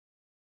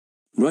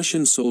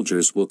Russian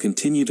soldiers will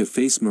continue to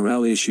face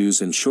morale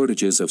issues and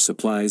shortages of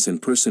supplies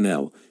and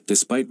personnel,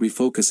 despite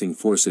refocusing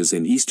forces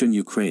in eastern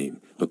Ukraine,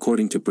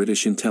 according to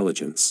British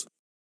intelligence.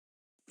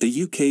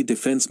 The UK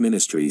Defence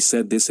Ministry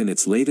said this in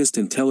its latest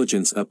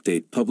intelligence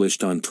update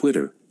published on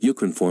Twitter,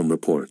 Ukrinform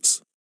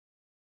reports.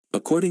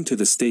 According to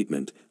the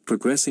statement,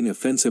 progressing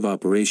offensive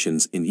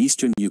operations in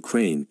eastern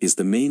Ukraine is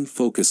the main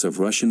focus of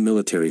Russian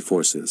military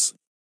forces.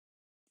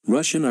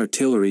 Russian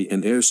artillery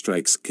and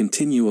airstrikes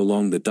continue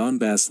along the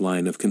Donbas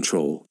line of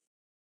control.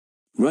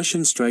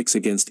 Russian strikes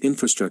against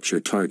infrastructure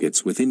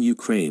targets within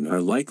Ukraine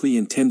are likely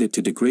intended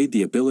to degrade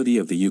the ability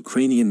of the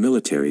Ukrainian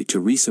military to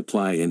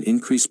resupply and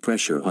increase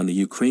pressure on the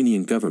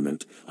Ukrainian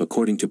government,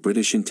 according to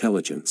British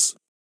intelligence.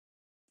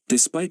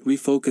 Despite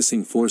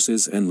refocusing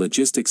forces and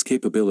logistics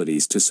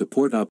capabilities to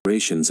support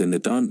operations in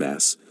the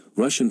Donbas,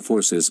 Russian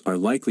forces are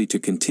likely to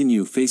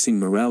continue facing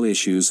morale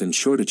issues and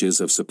shortages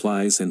of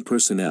supplies and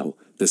personnel,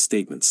 the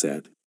statement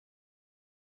said.